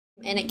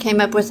and it came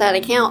up with that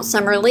account,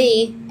 Summer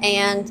Lee.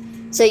 And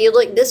so you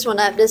look this one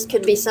up, this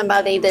could be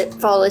somebody that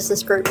follows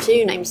this group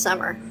too, named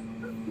Summer.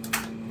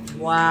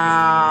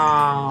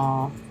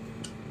 Wow.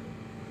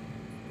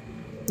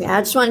 Yeah,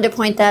 I just wanted to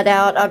point that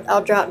out.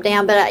 I'll drop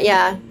down, but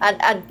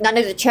I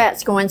know the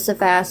chat's going so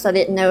fast. I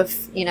didn't know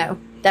if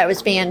that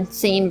was being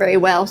seen very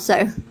well.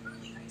 So,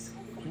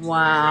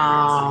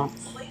 wow.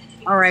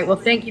 All right. Well,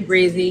 thank you,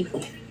 Breezy.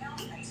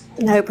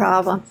 No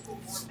problem.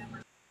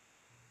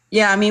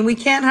 Yeah, I mean, we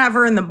can't have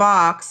her in the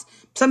box.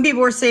 Some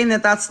people were saying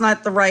that that's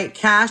not the right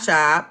Cash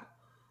App,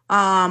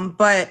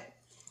 but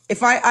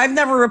if I've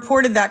never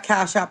reported that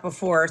Cash App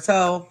before,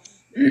 so.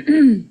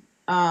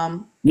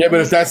 Yeah,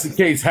 but if that's the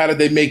case, how did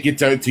they make it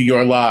to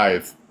your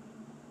live?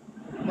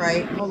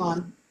 Right. Hold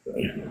on.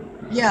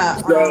 Yeah.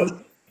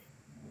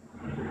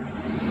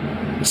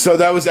 So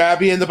that was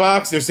Abby in the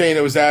box? They're saying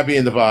it was Abby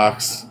in the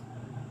box.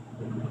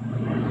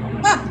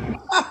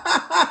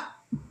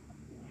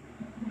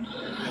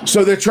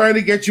 So they're trying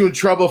to get you in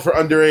trouble for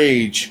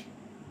underage.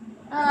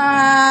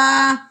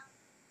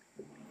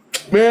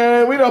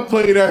 Man, we don't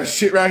play that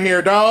shit right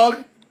here,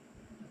 dog.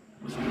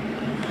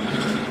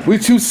 We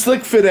too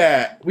slick for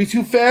that. We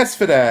too fast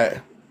for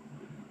that.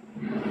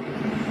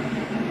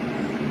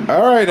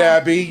 All right,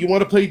 Abby. You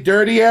want to play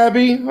dirty,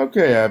 Abby?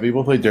 Okay, Abby.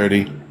 We'll play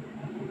dirty.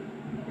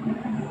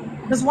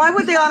 Because why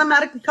would they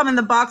automatically come in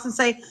the box and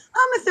say,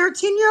 I'm a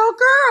 13-year-old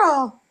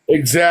girl?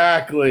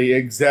 Exactly.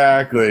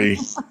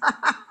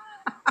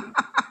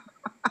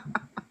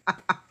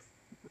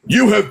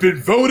 You have been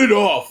voted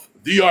off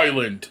the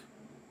island.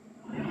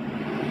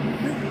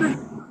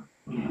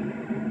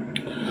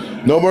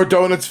 No more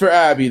donuts for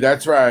Abby.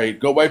 That's right.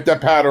 Go wipe that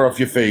powder off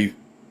your face.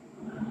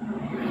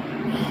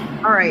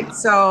 All right.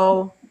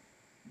 So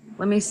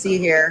let me see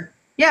here.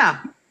 Yeah.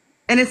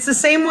 And it's the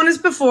same one as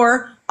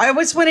before. I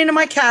always went into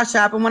my Cash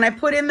App, and when I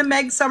put in the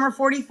Meg Summer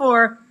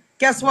 44,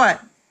 guess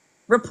what?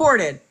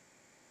 Reported.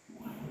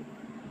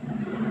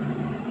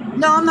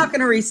 No, I'm not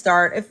going to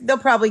restart. They'll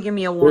probably give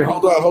me a warning.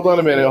 Wait, hold on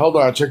a minute. Hold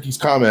on. Check these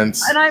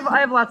comments. And I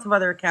have lots of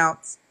other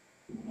accounts.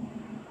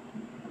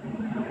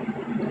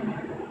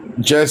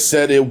 Just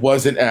said it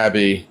wasn't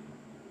Abby.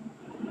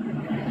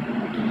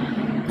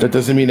 That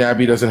doesn't mean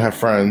Abby doesn't have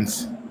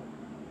friends.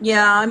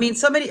 Yeah, I mean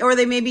somebody, or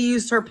they maybe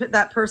used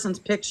that person's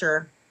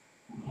picture.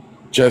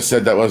 Just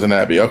said that wasn't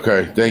Abby.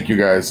 Okay, thank you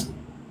guys.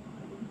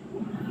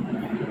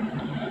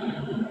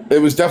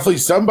 It was definitely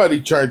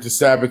somebody trying to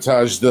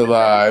sabotage the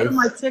live.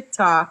 My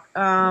TikTok.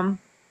 Yeah,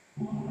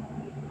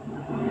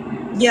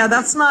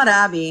 that's not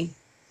Abby.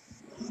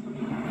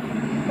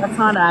 That's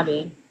not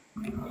Abby.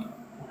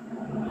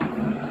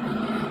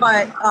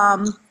 But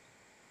I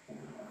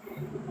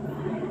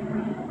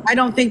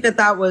don't think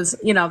that was,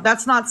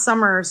 that's not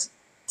Summer's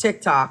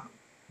TikTok.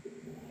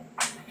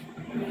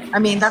 I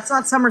mean, that's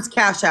not Summer's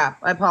Cash App.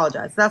 I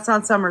apologize. That's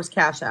not Summer's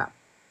Cash App.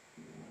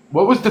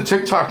 What was the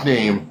TikTok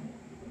name?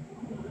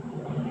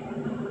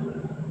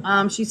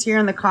 She's here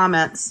in the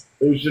comments.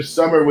 It was just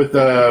Summer with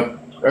the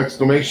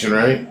exclamation,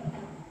 right?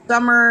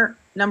 Summer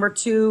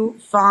 #2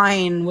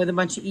 fine with a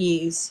bunch of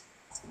E's.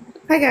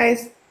 Hi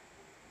guys.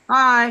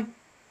 Hi.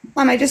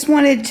 I just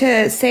wanted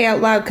to say out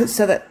loud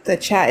so that the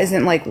chat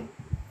isn't like,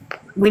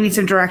 we need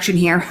some direction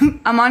here.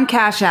 I'm on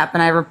Cash App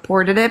and I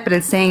reported it, but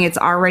it's saying it's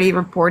already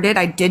reported.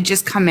 I did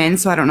just come in,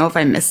 so I don't know if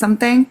I missed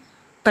something,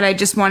 but I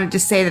just wanted to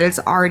say that it's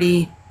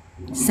already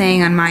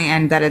saying on my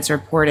end that it's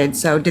reported.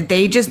 So did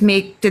they just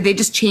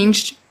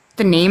change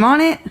the name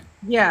on it?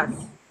 Yes.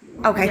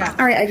 Okay. Yeah.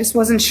 All right. I just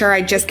wasn't sure.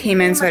 I just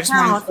came in, so I just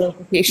wanted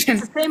clarification.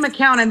 It's the same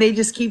account and they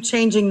just keep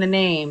changing the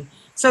name.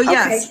 So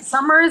yes, okay.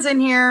 Summer is in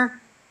here.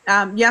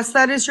 Yes,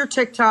 that is your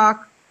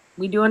TikTok.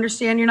 We do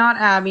understand you're not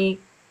Abby.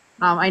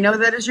 I know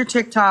that is your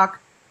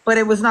TikTok, but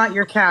it was not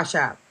your Cash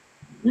App.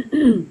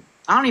 I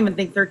don't even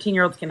think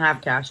 13-year-olds can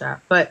have Cash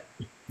App, but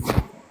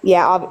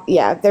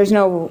yeah, there's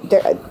no.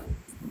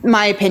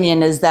 My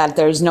opinion is that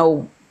there's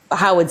no.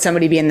 How would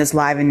somebody be in this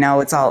live and know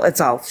it's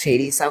all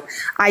shady? So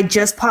I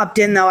just popped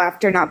in though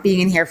after not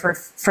being in here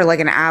for like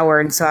an hour,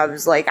 and so I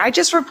was like, I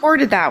just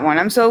reported that one.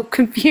 I'm so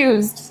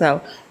confused. So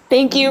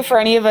thank you for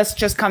any of us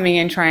just coming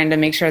in trying to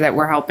make sure that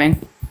we're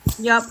helping.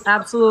 Yep,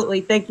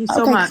 absolutely. Thank you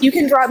so much. You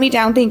can drop me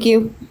down. Thank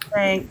you.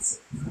 Thanks.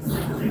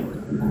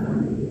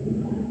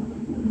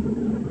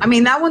 I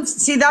mean, that one's,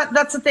 see,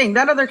 that's the thing.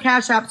 That other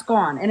Cash App's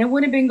gone, and it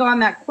wouldn't have been gone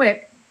that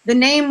quick. The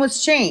name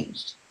was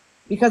changed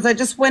because I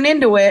just went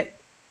into it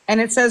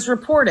and it says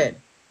reported.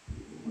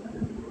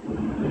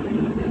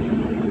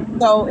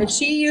 So if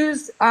she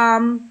used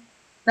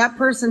that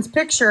person's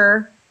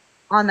picture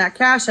on that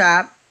Cash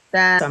App,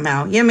 then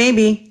somehow, yeah,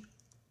 maybe.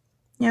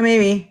 Yeah,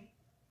 maybe.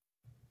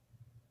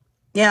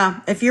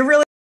 Yeah, if you're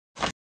really,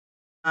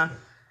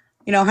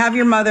 have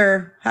your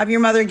mother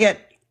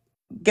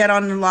get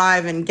on the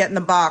live and get in the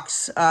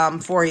box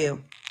for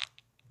you,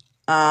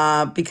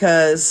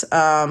 because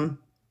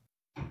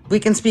we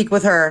can speak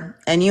with her,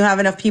 and you have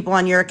enough people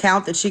on your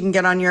account that she can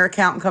get on your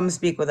account and come and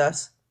speak with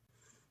us.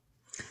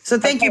 So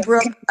thank you,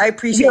 Brooke. I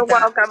appreciate You're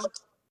that. welcome.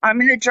 I'm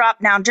going to drop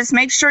now. Just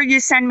make sure you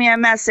send me a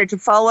message.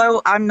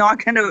 Follow. I'm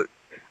not going to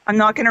I'm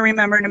not going to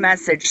remember to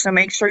message. So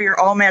make sure you're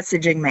all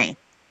messaging me,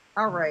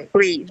 All right.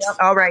 please. Yep,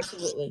 All right.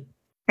 absolutely.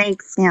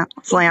 Thanks. Yeah. Thank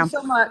you Slam.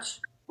 so much.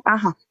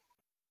 Uh-huh.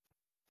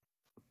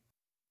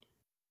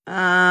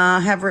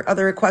 Have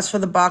other requests for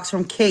the box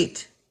from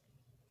Kate.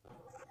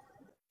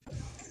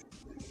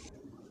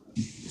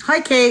 Hi,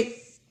 Kate.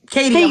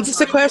 Katie, Hey, I'm just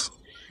a sorry. question.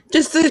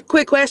 Just a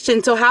quick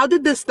question. So, how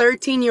did this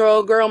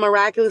 13-year-old girl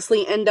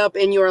miraculously end up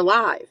in your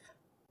life?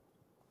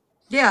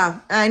 Yeah,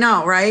 I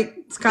know, right?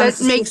 It's kind of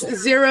That makes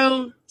suspicious.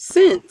 zero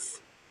sense.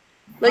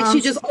 Like, she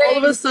She's just all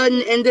of a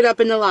sudden ended up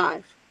in the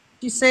live.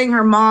 she's saying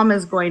her mom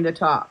is going to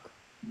talk.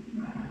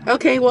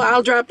 Okay, well,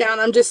 I'll drop down.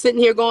 I'm just sitting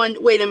here going,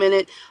 wait a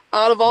minute.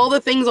 Out of all the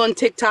things on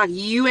TikTok,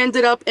 you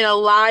ended up in a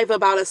live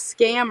about a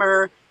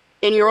scammer,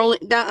 and you're only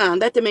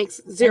that makes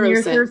And zero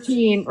you're sense.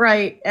 13,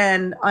 right?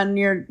 And on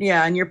your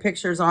and your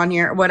picture's on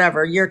here,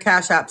 whatever. Your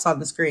Cash App's on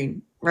the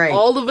screen, right?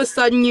 All of a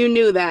sudden, you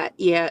knew that.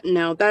 Yeah,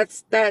 no,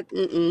 that's that.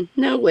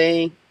 No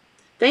way.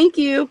 Thank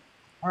you.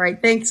 All right,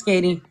 thanks,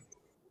 Katie.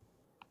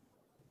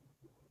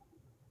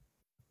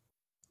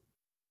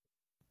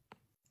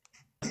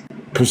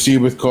 Proceed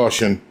with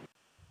caution.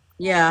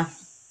 Yeah.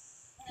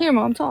 Here,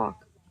 Mom, talk.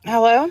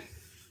 Hello?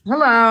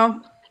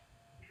 Hello.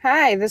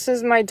 Hi, this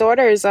is my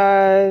daughter's,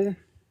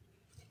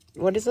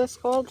 what is this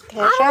called?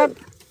 Cash App?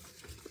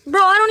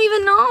 Bro, I don't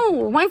even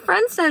know. My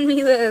friend sent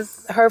me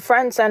this. Her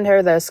friend sent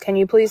her this. Can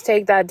you please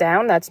take that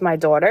down? That's my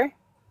daughter.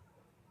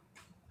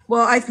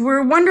 Well,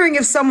 we're wondering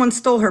if someone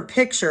stole her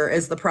picture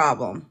is the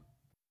problem.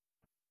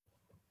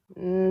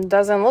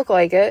 Doesn't look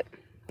like it.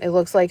 It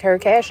looks like her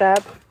Cash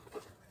App.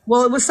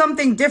 Well, it was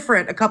something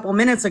different a couple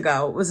minutes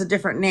ago. It was a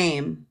different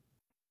name.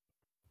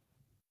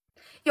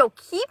 Yo,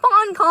 keep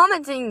on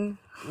commenting.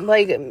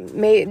 Like,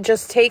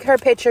 just take her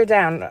picture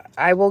down.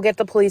 I will get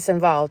the police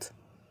involved.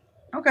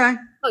 Okay.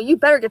 Oh, you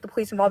better get the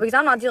police involved because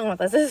I'm not dealing with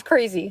this. This is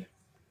crazy.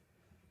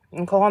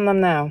 I'm calling them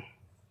now.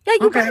 Yeah,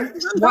 you Okay. better.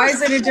 Why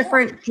is it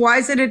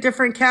a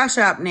different Cash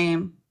App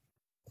name?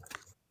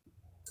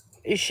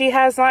 She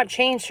has not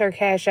changed her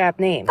Cash App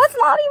name. That's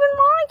not even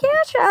my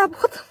Cash App.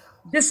 What the?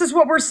 This is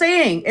what we're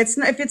saying. If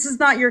this is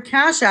not your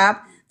Cash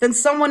App, then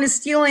someone is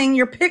stealing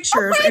your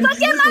pictures. Okay, and but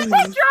get my using them.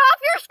 picture off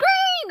your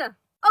screen.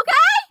 Okay?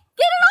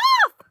 Get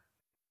it off.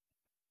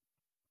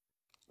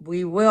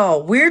 We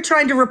will. We're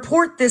trying to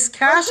report this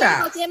Cash Okay,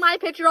 App. but get my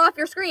picture off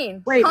your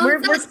screen. Wait,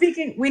 we're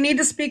speaking. We need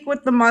to speak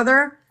with the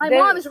mother. My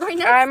mom is right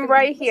next to I'm me.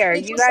 right here.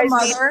 Speak You with the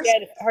guys need mother. to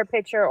get her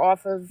picture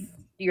off of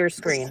your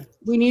screen.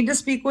 We need to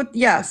speak with,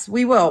 yes,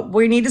 we will.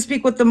 We need to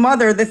speak with the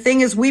mother. The thing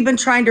is, we've been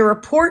trying to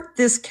report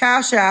this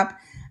Cash App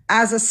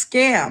as a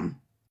scam.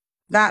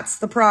 That's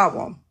the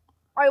problem.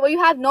 All right, well,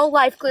 you have no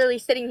life clearly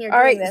sitting here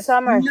All doing right, this.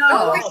 Summer.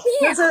 No. I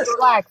can't.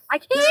 Relax. I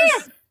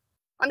can't.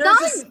 I'm done.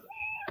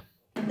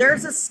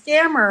 There's a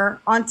scammer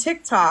on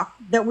TikTok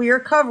that we are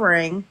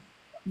covering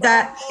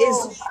that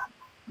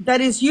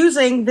is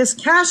using this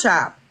Cash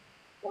App.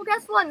 Well,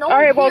 guess what? No All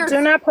right, one well, cares.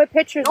 do not put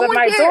pictures No of one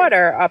my cares.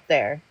 daughter up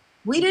there.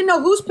 We didn't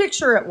know whose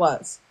picture it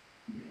was.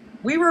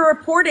 We were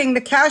reporting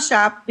the Cash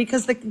App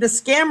because the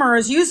scammer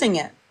is using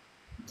it.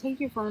 Take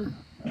your phone.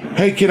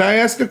 Hey, can I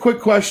ask a quick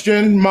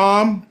question,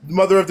 Mom,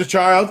 mother of the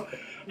child?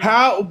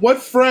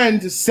 What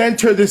friend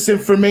sent her this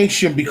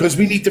information? Because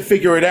we need to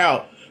figure it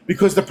out.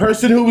 Because the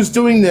person who was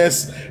doing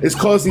this is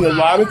causing a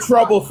lot of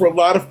trouble for a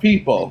lot of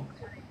people.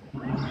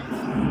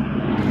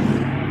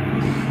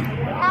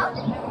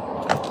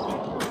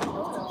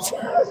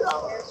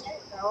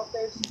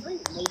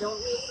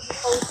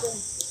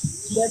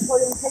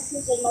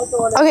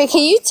 Okay,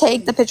 can you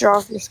take the picture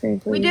off your screen,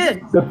 please? We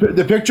did.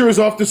 The picture is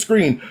off the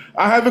screen.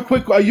 I have a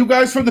quick. Are you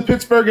guys from the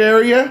Pittsburgh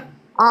area?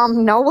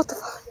 No, what the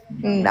fuck?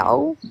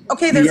 No.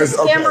 Okay, there's guys- a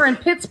scammer okay. in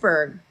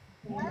Pittsburgh.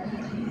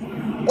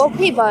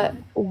 Okay, but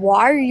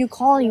why are you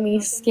calling me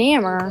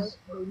scammer?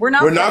 We're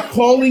not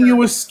calling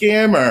you a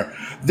scammer.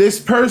 This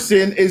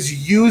person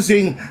is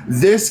using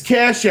this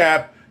Cash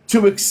App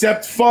to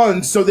accept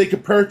funds so they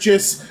could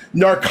purchase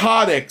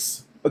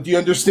narcotics. Do you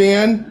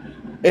understand?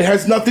 It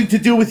has nothing to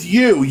do with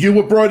you. You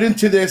were brought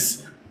into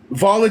this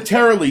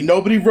voluntarily.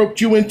 Nobody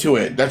roped you into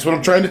it. That's what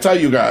I'm trying to tell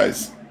you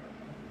guys.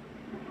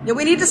 Yeah,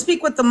 we need to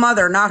speak with the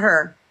mother, not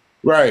her.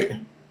 Right.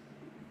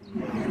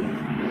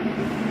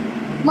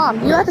 Mom,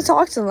 you have to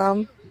talk to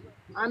them.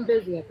 I'm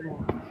busy at the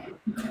moment.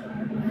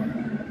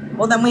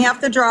 Well, then we have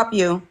to drop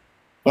you.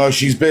 Oh,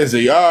 she's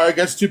busy. Oh, I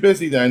guess too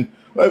busy then.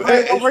 well,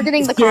 we're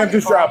getting the Scam, cops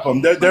just drop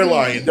them. They're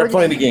lying. They're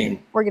playing a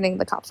game. We're getting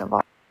the cops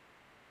involved.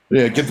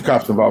 Yeah, get the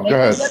cops involved. Go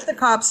ahead. Get the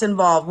cops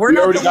involved. We're We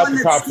not already the got one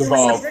the that's cops stealing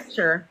involved. the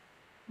picture.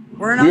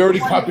 We're not We already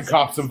the one got the that's-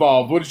 cops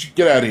involved. What did you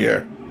get out of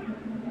here?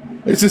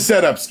 It's a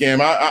setup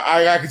scam.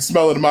 I can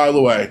smell it a mile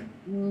away.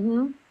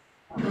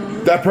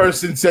 That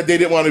person said they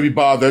didn't want to be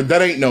bothered.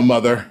 That ain't no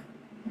mother.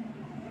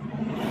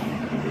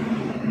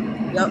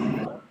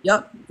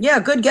 Yep. Yeah,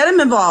 good. Get them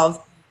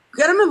involved.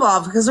 Get them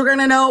involved because we're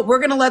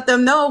gonna let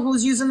them know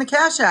who's using the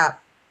Cash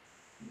App.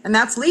 And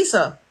that's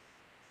Lisa.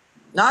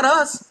 Not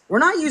us. We're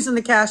not using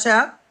the Cash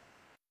App.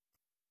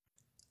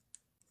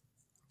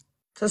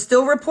 So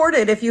still report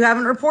it if you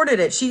haven't reported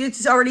it. She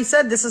already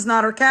said this is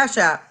not her Cash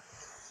App.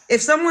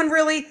 if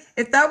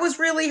that was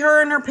really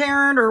her and her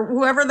parent or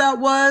whoever that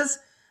was,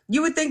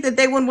 you would think that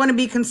they wouldn't want to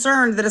be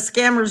concerned that a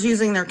scammer is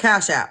using their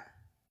Cash App.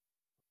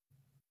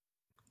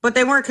 But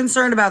they weren't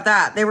concerned about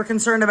that. They were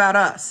concerned about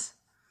us.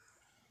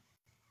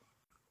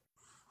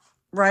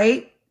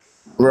 Right?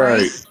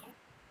 Right.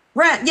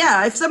 Right.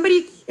 Yeah. If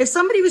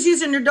somebody was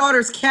using your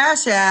daughter's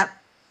Cash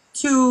App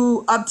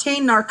to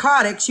obtain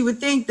narcotics, you would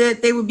think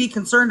that they would be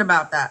concerned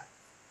about that.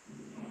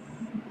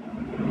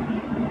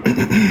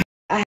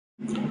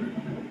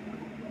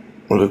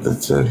 What did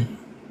that say?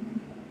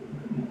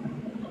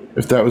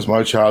 If that was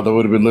my child, I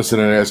would have been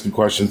listening and asking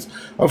questions.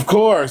 Of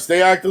course,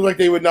 they acted like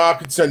they would not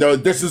consent. Oh,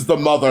 this is the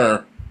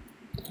mother.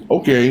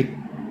 Okay.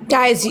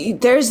 Guys,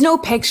 there's no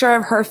picture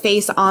of her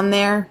face on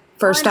there.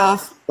 First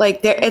off, like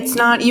it's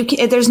not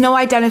there's no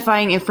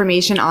identifying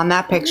information on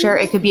that picture.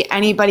 It could be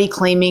anybody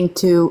claiming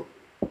to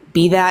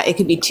be that. It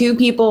could be two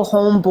people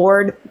home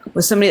bored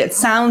with somebody that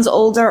sounds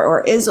older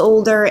or is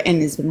older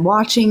and has been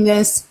watching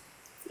this.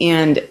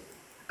 And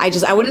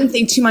I wouldn't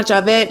think too much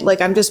of it. Like,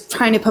 I'm just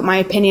trying to put my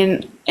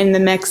opinion in the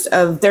mix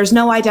of there's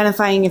no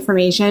identifying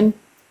information.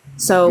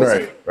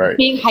 So right.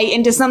 being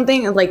heightened to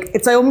something, like,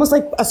 it's almost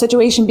like a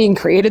situation being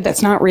created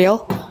that's not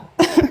real.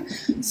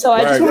 So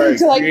I just wanted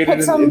to like created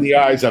put some in the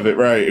eyes of it.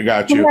 Right. I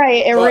got you.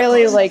 Right. It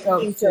really like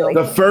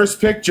the first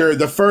picture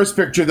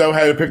though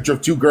had a picture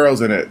of two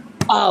girls in it.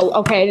 Oh,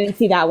 okay. I didn't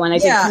see that one.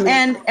 And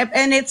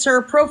it's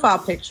her profile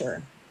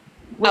picture.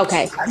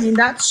 Okay. I mean,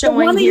 that's showing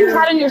the one that you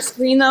had on your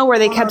screen, though, where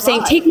they kept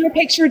saying, take my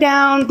picture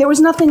down. There was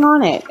nothing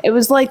on it. It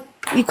was like,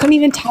 you couldn't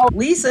even tell.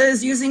 Lisa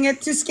is using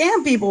it to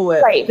scam people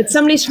with. Right. But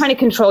somebody's trying to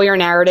control your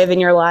narrative in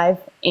your life,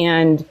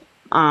 and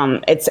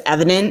it's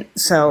evident.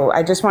 So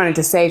I just wanted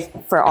to say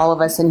for all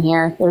of us in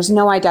here, there's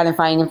no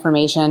identifying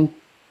information.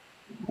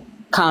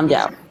 Calm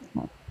down.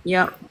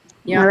 Yep.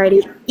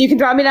 Alrighty. You can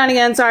drop me down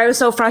again. Sorry, I was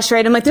so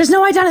frustrated. I'm like, there's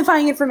no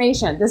identifying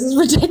information. This is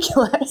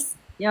ridiculous.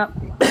 Yep.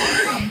 All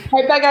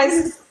right, bye,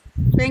 guys.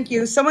 Thank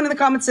you. Someone in the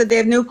comments said they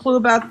have no clue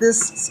about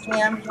this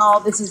scam.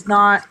 No, this is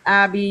not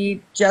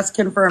Abby. Just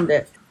confirmed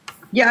it.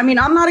 Yeah, I mean,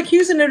 I'm not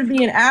accusing her of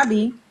being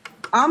Abby.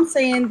 I'm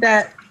saying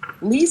that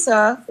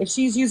Lisa, if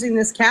she's using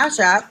this Cash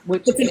App,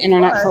 which it's an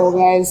internet troll,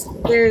 guys,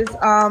 is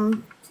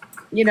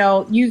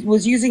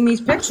was using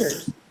these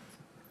pictures.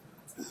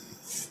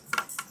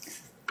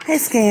 Hey,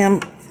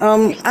 Scam.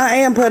 I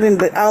am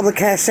putting all the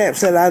Cash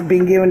Apps that I've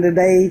been given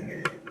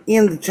today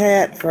in the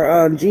chat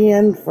for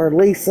Jen, for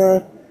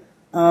Lisa,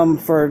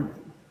 for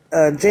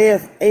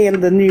Jeff,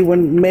 and the new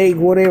one, Meg,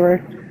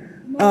 whatever.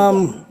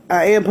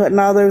 I am putting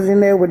all those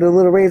in there with the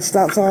little red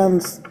stop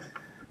signs.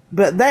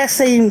 But that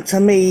seemed to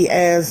me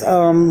as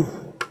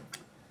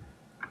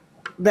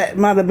that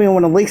might have been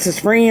one of Lisa's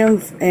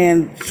friends,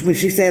 and when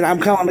she said, I'm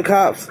calling the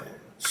cops,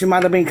 she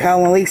might have been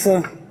calling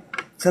Lisa.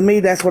 To me,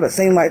 that's what it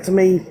seemed like to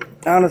me,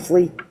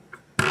 honestly.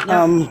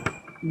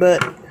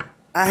 But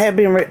I have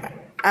been,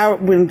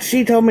 when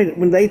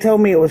they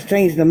told me it was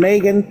changed to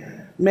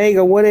Meg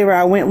or whatever,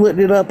 I went and looked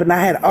it up, and I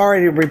had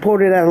already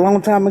reported that a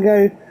long time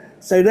ago.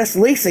 So that's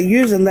Lisa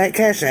using that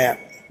Cash App.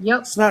 Yep.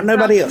 It's not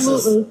nobody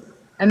else's.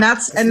 And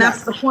that's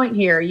the point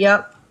here.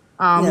 Yep.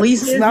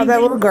 Lisa it's not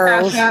that little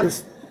girl.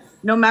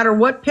 No matter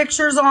what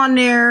picture's on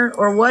there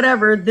or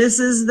whatever, this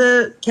is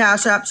the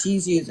Cash App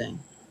she's using.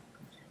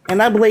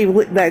 And I believe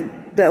that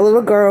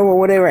little girl or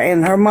whatever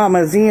and her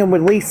mama is in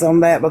with Lisa on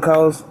that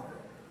because,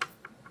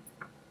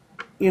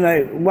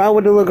 why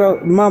would the little girl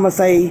mama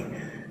say,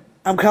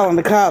 I'm calling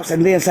the cops,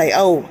 and then say,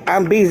 oh,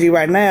 I'm busy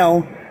right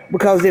now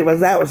because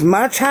that was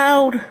my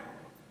child?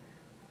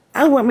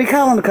 I wouldn't be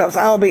calling the cops.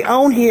 I'll be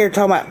on here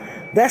talking about,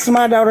 that's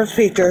my daughter's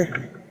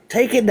picture.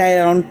 Take it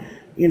down.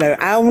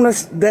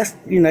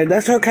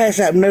 That's her Cash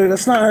App. No,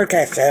 that's not her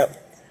Cash App.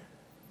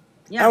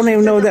 Yeah, I don't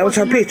even know that was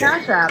her picture.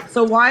 Cash App.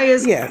 So why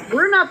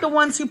we're not the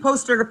ones who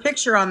posted a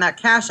picture on that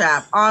Cash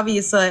App.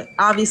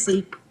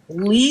 Obviously,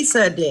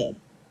 Lisa did.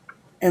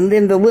 And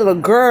then the little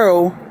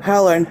girl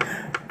hollering,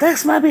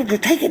 that's my picture.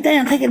 Take it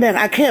down. Take it down.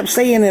 I kept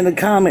saying in the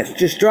comments,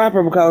 just drop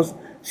her because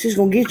she's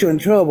going to get you in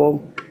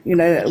trouble.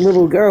 That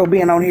little girl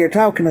being on here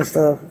talking and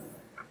stuff.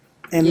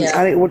 And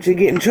I didn't want you to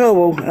get in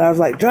trouble. And I was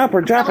like, drop her.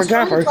 I was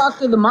trying to talk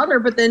to the mother,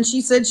 but then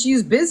she said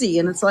she's busy.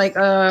 And it's like,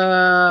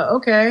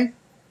 okay.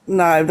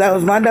 No, if that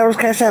was my daughter's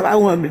Cash App, I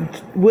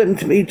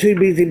wouldn't be too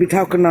busy to be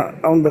talking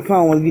on the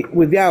phone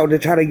with y'all to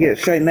try to get it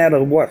straightened out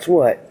of what's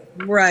what.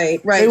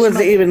 Right. They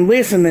wasn't even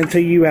listening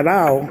to you at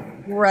all.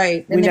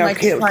 Right. And they might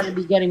just try to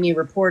be getting me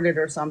reported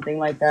or something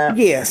like that.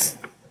 Yes.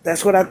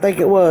 That's what I think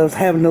it was.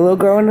 Having the little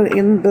girl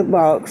in the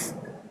box,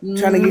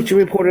 trying to get you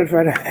reported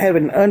for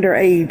having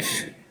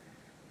underage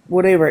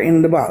whatever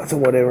in the box or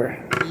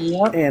whatever.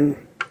 Yep.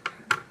 And,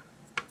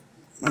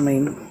 I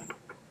mean,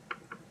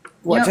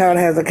 what child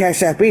has a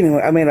Cash App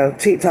anyway? I mean, a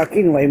TikTok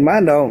anyway.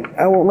 Mine don't.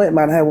 I won't let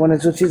mine have one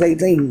until she's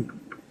 18.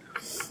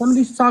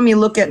 Somebody saw me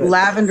look at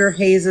Lavender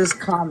Hayes'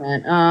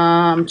 comment.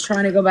 I'm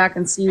trying to go back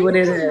and see what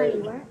it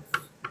is.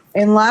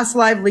 In last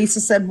live,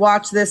 Lisa said,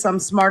 watch this, I'm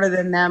smarter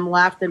than them,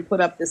 laughed and put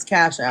up this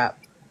Cash App.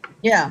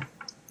 Yeah.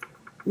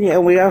 Yeah,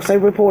 we also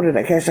reported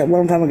that Cash App a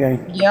long time ago.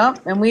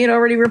 Yep, and we had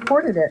already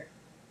reported it.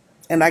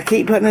 And I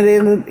keep putting it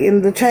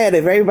in the chat.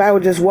 If everybody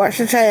would just watch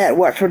the chat,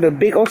 watch for the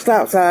big old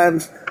stop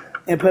signs,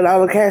 and put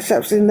all the cash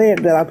apps in there,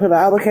 then I put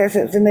all the cash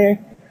apps in there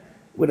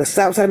with a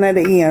stop sign at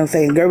the end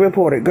saying, go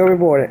report it, go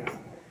report it.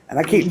 And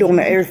I keep doing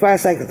that every 5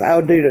 seconds.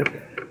 I'll do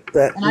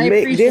and I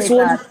appreciate this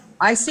one. that.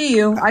 I see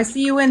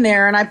you in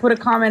there, and I put a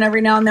comment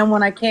every now and then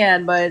when I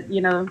can, but,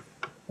 you know,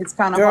 it's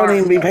kind of hard. I don't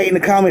even be paying the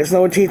comments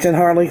no attention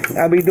hardly.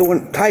 I'll be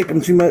typing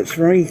too much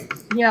for me.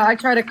 Yeah, I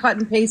try to cut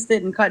and paste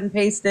it and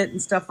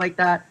stuff like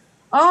that.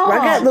 Oh, I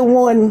got the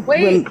one.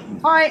 Wait,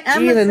 hi,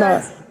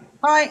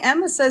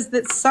 Emma says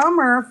that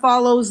Summer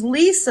follows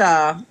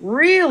Lisa.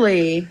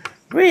 Really?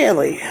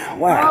 Really?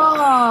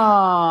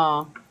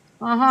 Wow.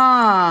 Oh,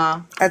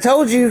 uh-huh. I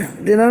told you.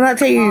 Did I not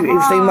tell you?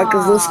 It seemed like a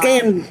little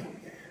scam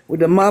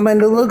with the mama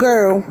and the little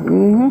girl.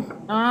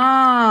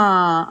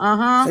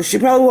 So she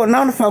probably wasn't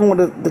on the phone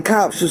with the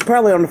cops. She was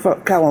probably on the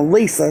phone calling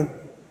Lisa.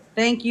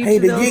 Thank you. Hey,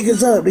 the gig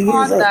is up. The gig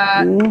is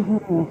up.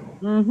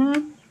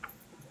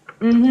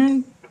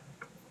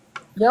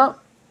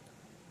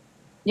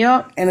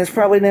 Yep. And it's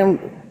probably them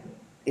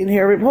in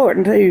here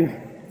reporting too.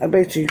 I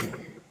bet you.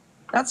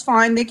 That's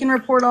fine. They can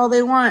report all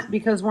they want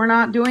because we're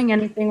not doing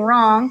anything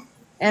wrong.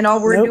 And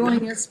all we're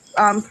doing is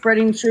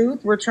spreading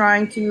truth. We're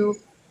trying to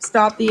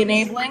stop the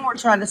enabling. We're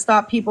trying to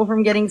stop people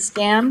from getting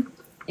scammed.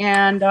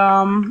 And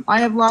I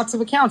have lots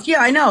of accounts.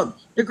 Yeah, I know.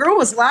 The girl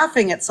was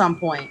laughing at some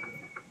point.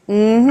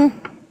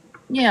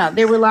 Yeah,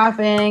 they were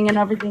laughing and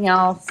everything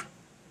else.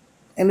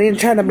 And then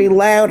trying to be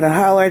loud and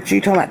holler at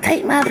you, talking about,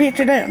 take my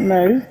picture down.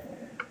 No.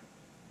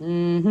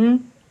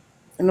 And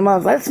the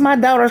mom's like, that's my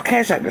daughter's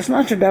cash app. That's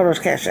not your daughter's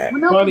cash app.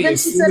 Well, no, Funny, then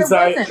she said it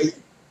wasn't.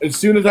 as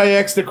soon as I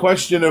asked the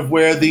question of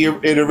where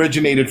it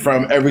originated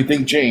from,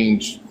 everything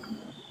changed.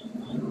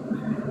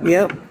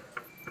 Yep.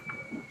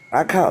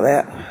 I caught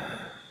that.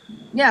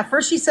 Yeah,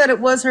 first she said it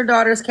was her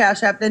daughter's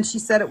cash app. Then she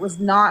said it was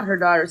not her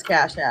daughter's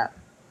cash app.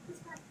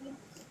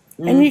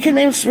 And you can't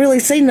even really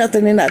see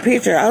nothing in that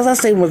picture. All I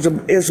seen was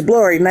it's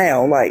blurry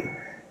now. Like,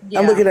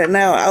 I'm looking at it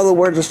now, all the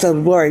words and stuff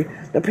is blurry.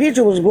 The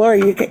picture was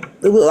blurry. It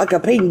looked like a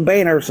pink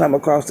banner or something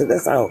across it.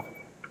 That's all.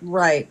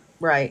 Right.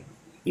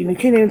 You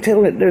can't even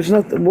tell it. There's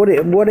nothing,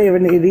 whatever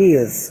it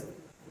is.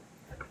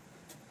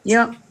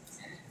 Yep.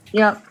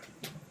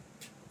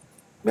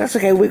 That's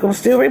okay. We're going to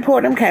still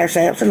report them cash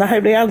apps, and I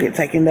hope they all get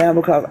taken down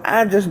because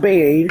I just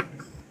buried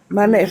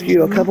my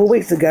nephew a couple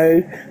weeks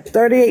ago,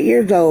 38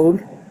 years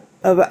old,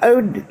 of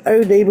an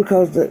OD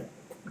because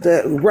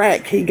the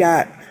rack he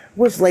got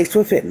was laced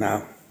with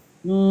fentanyl.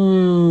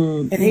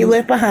 And he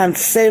left behind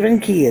 7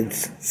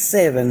 kids.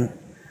 7.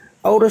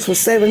 Oldest was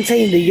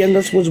 17, the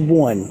youngest was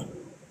 1.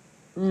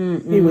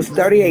 He was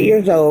 38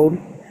 years old,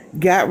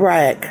 got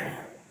rack,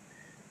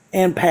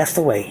 and passed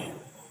away.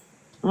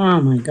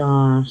 Oh my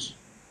gosh.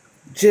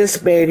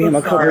 Just buried him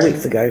a couple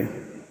weeks ago.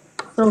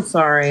 So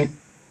sorry.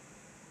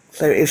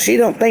 So if she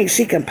don't think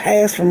she can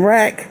pass from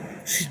rack,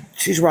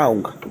 she's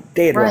wrong.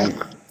 Dead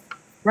wrong.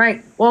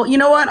 Right. Well, you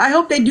know what? I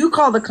hope they do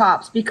call the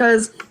cops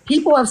because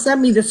people have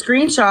sent me the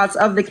screenshots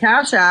of the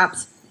cash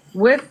apps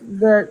with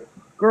the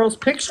girl's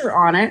picture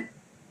on it,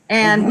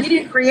 and we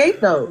didn't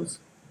create those.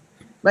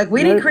 Like,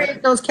 we didn't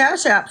create those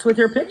cash apps with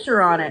her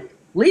picture on it.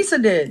 Lisa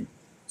did.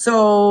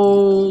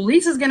 So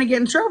Lisa's going to get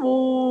in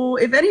trouble,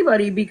 if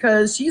anybody,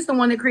 because she's the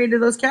one that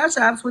created those cash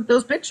apps with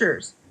those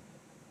pictures.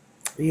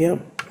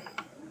 Yep.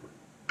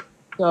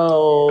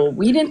 So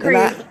we didn't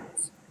create.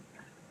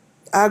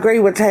 I agree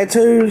with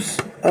tattoos.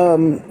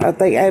 I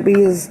think Abby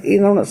is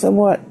in on it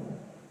somewhat.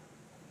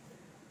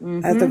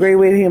 I have to agree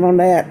with him on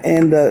that.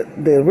 And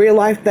the real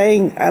life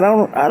thing, I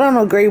don't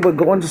agree with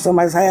going to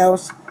somebody's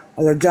house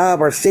or their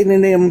job or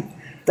sending them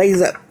things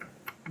that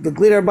the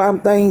glitter bomb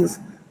things.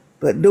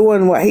 But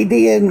doing what he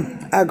did,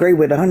 I agree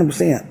with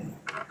 100%.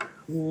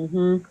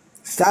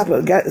 Stop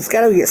it. It's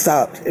got to get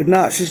stopped. If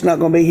not, she's not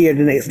going to be here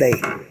the next day.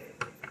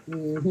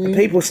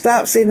 People,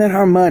 stop sending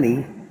her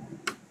money.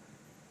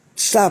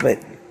 Stop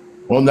it.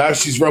 Well, now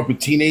she's roping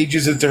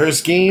teenagers into her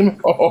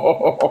scheme.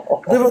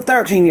 Little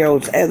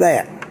 13-year-olds at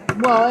that.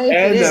 Well,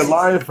 and they're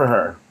lying for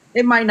her.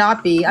 It might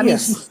not be. I mean,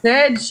 she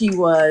said she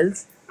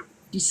was.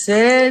 She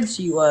said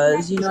she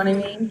was. You know what I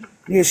mean?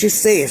 Yeah, she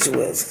said she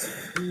was.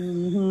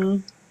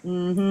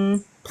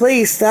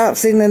 Please stop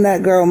sending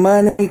that girl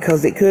money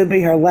because it could be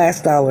her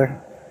last dollar.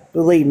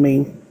 Believe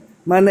me.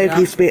 My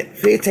nephew spent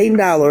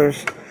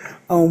 $15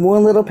 on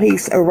one little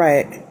piece of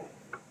rack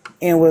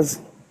and was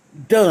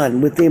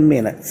done within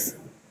minutes.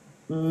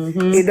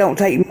 It don't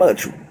take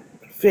much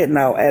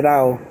fentanyl at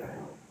all.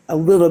 A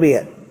little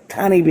bit.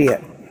 Tiny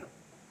bit.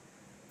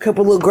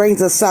 Couple little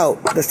grains of salt.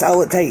 That's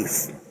all it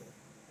takes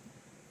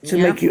to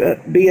make you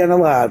be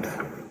unalive.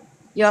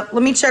 Yep.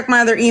 Let me check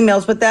my other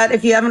emails. But that,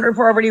 if you haven't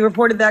already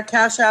reported that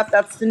Cash App,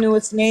 that's the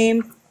newest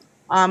name.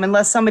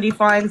 Unless somebody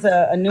finds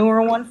a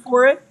newer one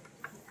for it.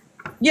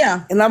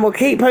 Yeah. And I'm going to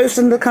keep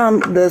posting the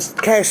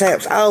Cash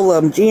Apps, all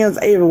of them, Jen's,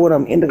 every one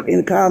of them in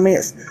the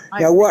comments.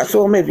 Y'all watch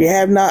for them. If you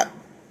have not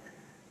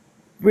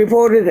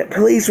reported it,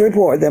 please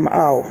report them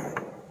all.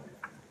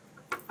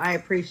 I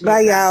appreciate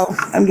Bye, that. y'all.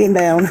 I'm getting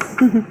down.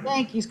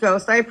 Thank you,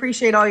 Ghost. I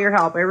appreciate all your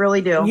help. I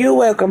really do. You're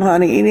welcome,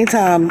 honey.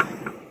 Anytime.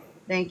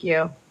 Thank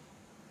you.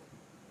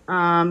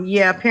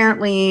 Yeah,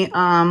 apparently,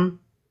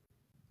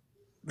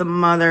 the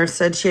mother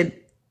said she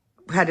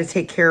had to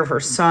take care of her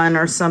son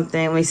or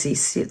something. Let me see.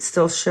 It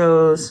still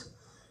shows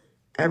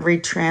every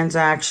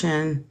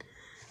transaction.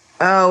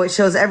 Oh, it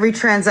shows every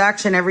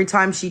transaction every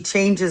time she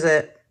changes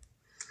it.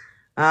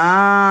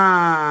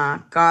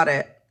 Ah, got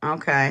it.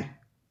 Okay.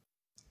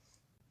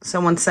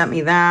 Someone sent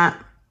me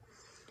that.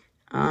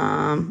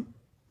 I'm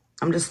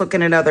just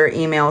looking at other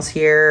emails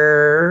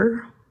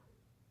here.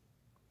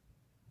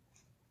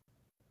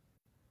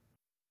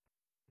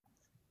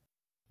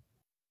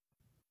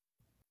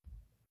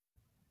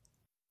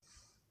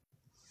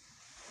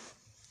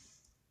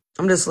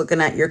 I'm just looking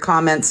at your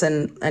comments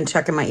and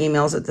checking my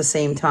emails at the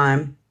same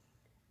time.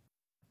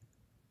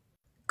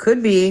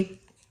 Could be,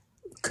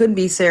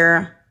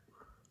 Sarah.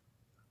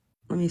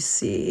 Let me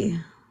see.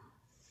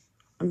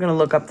 I'm going to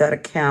look up that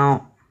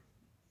account.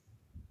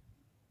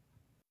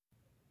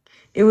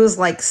 It was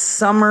like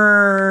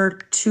Summer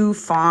Too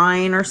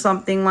Fine or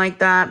something like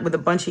that with a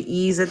bunch of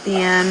E's at the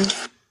end.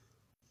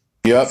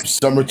 Yep,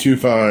 Summer Too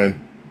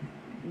Fine.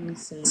 Let me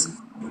see.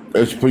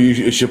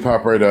 It should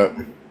pop right up.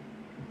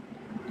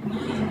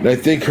 And I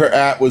think her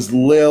at was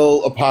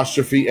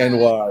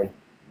Lil'_NY.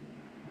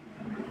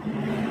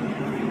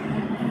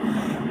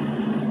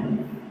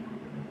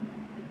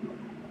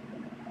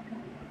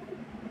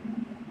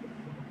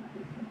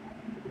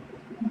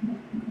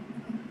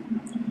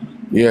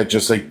 Yeah,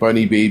 just like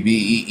Bunny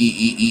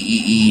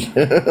Baby.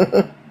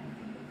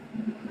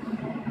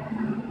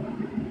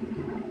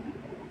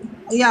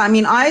 Yeah, I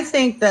mean, I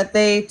think that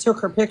they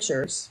took her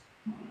pictures.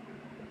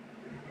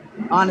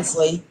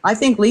 Honestly, I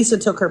think Lisa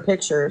took her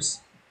pictures.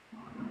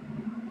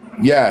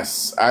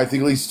 Yes, I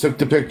think Lisa took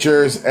the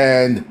pictures,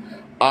 and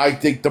I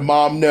think the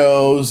mom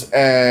knows,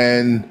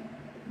 and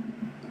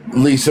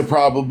Lisa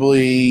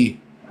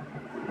probably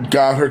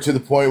got her to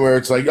the point where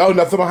it's like, oh,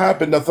 nothing will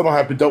happen,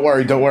 don't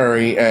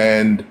worry,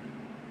 and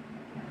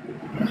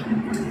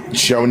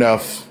sure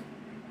enough,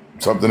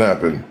 something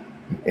happened.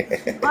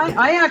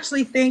 I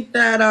actually think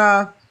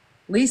that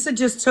Lisa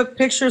just took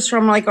pictures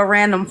from like a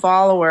random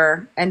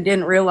follower and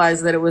didn't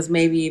realize that it was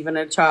maybe even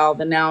a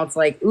child, and now it's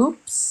like,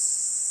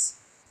 oops.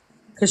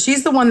 Because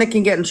she's the one that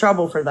can get in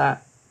trouble for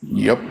that.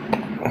 Yep.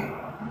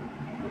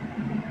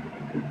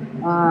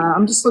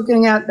 I'm just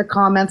looking at the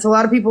comments. A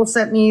lot of people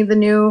sent me the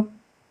new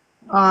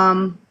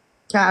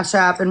Cash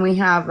App, and we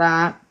have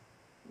that.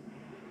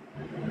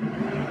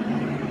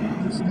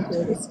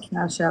 This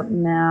Cash App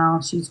now.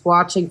 She's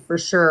watching for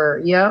sure.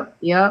 Yep.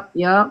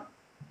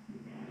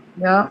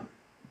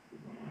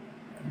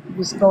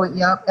 Just going,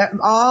 yep.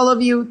 All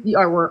of you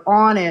were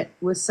on it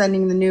with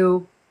sending the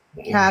new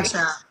Cash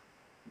App.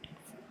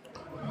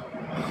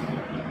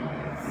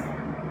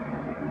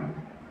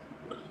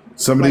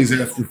 Somebody's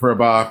asking for a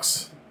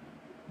box.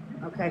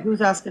 Okay,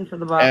 who's asking for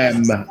the box?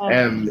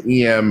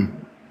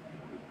 M-E-M.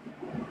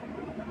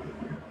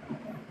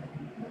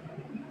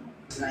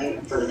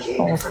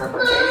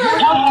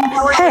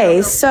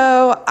 Hey,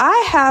 so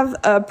I have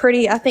a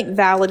pretty, I think,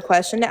 valid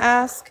question to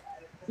ask.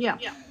 Yeah.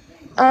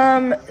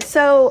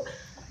 So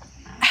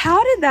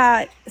how did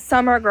that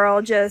summer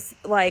girl just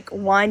like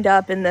wind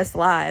up in this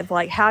live?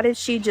 Like, how did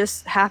she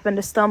just happen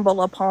to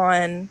stumble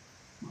upon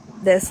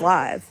this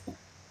live?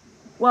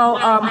 Well,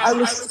 I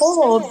was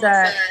told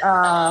that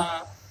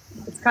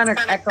it's kind of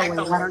echoing.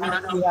 I don't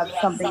know if you have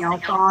something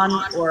else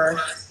on or.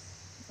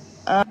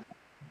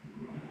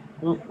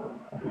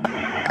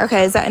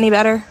 Okay, is that any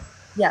better?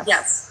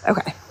 Yes.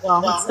 Okay.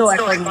 Well, it's still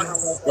echoing.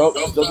 Oh,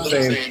 still the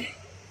same.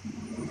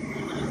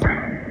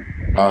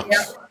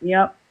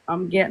 Yep,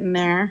 I'm getting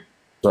there.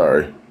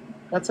 Sorry.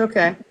 That's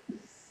okay.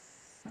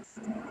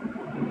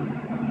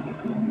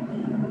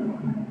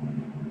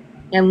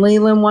 And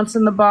Leland wants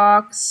in the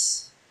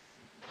box.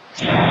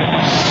 Hey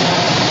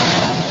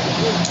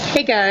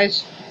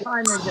guys.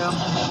 Hi, Joe.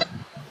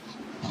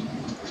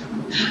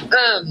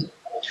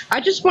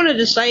 I just wanted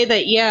to say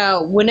that, yeah,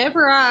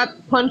 whenever I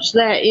punched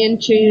that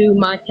into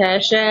my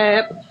Cash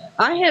App,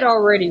 I had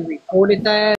already reported that.